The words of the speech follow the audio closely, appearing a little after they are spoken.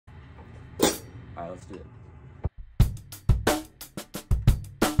All right, let's do it.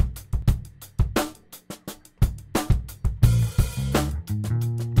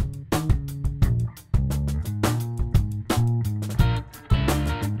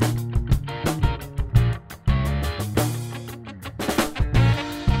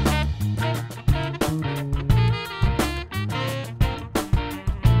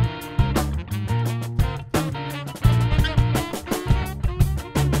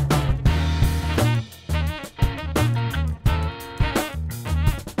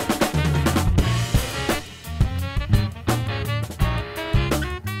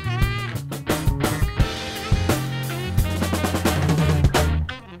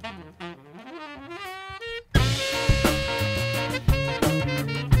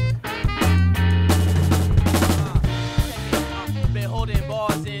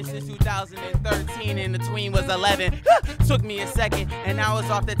 Since 2013, in between was 11. Took me a second, and I was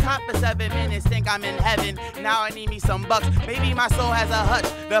off the top for 7 minutes. Think I'm in heaven. Now I need me some bucks. Maybe my soul has a hutch.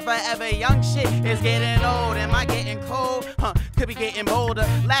 The forever young shit is getting old. Am I getting cold? Could be getting bolder.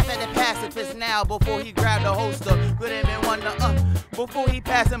 Laugh at the pacifist now before he grabbed the holster. Could have been wonder before he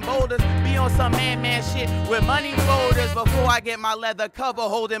passing boulders. Be on some man shit with money folders before I get my leather cover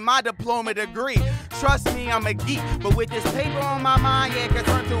holding my diploma degree. Trust me, I'm a geek, but with this paper on my mind, yeah, it could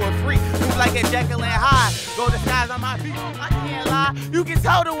turn to a freak. Move like a Jekyll and Hyde. Go the skies on my feet. I can't lie. You can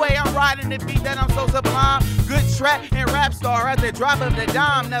tell the way I'm riding the beat that I'm so sublime. Good trap and rap star at the drop of the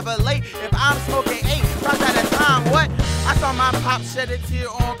dime. Never late if I'm smoking 8 drops at a time. What? I saw my pop shed a tear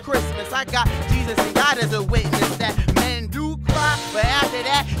on Christmas. I got Jesus and God as a witness that men do cry, but after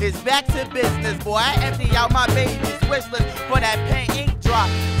that, it's back to business. Boy, I empty out my baby's wish list for that pen ink drop.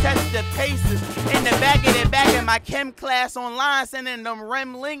 Test the paces in the back of the back of my chem class online, sending them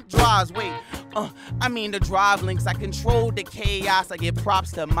REM link drives. Wait, I mean the drive links. I control the chaos. I give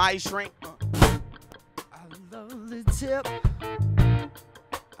props to my shrink. I love the tip.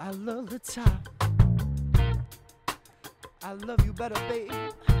 I love the top. I love you better, babe,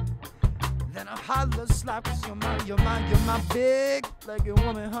 than a holler slap. 'Cause you're my big-legged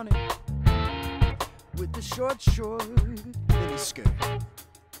woman, honey, with the short mini skirt.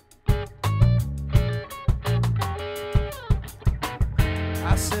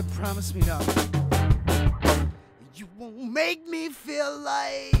 I said, promise me now, you won't make me feel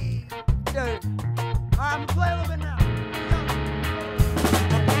like dirt. I'm playing a little bit now.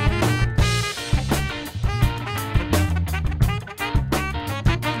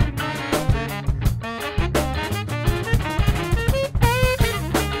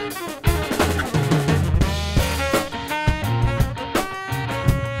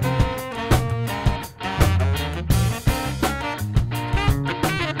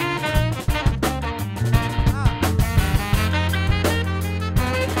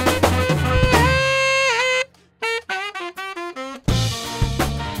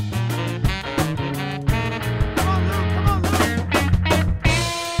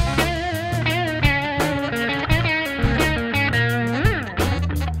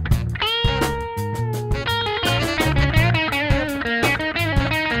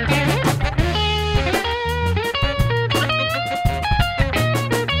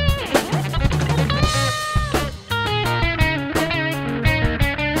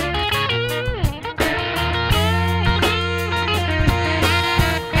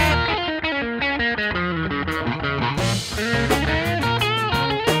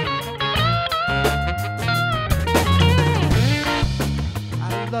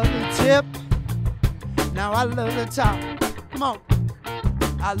 Now I love the top. Come on.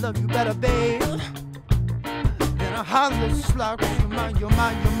 I love you better, babe, than a holler slap.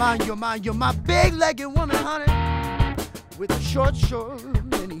 You're my big-legged woman, honey, with a short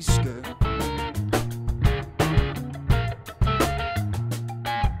mini skirt.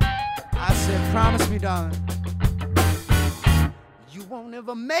 I said, promise me, darling, you won't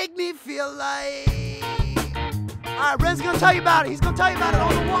ever make me feel like. All right, Ren's gonna tell you about it. He's gonna tell you about it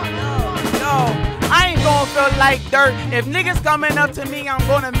on the one. No, I ain't gonna feel like dirt. If niggas coming up to me, I'm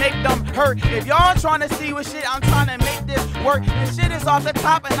gonna make them hurt. If y'all trying to see what shit, I'm trying to make this work. This shit is off the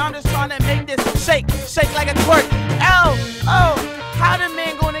top, and I'm just trying to make this shake like a twerk. Oh, how the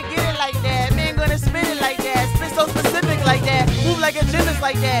man gonna get it like that? Man gonna spin it like that, spit so specific like that, move like a gymnast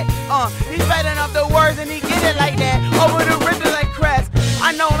like that. He's fetting up the words and he get it like that. Over the river like crabs.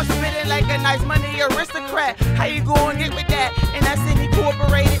 I know I'm spitting like a nice money aristocrat. How you gonna get with that? And that's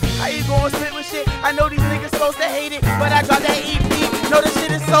incorporated. How you gonna spit with shit? I know these niggas supposed to hate it, but I got that EP. Know this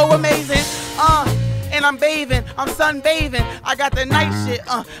shit is so amazing. and I'm bathing, I'm sunbathing. I got the nice shit,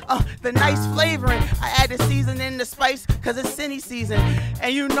 the nice flavoring. I add the seasoning, the spice, cause it's Cindy season.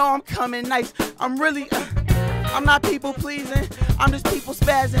 And you know I'm coming nice. I'm really, I'm not people pleasing. I'm just people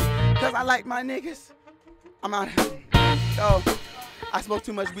spazzing, cause I like my niggas. I'm out. Yo, I smoked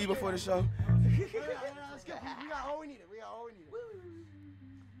too much weed before the show. We got all we needed.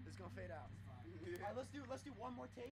 It's gonna fade out. All right, let's do one more take.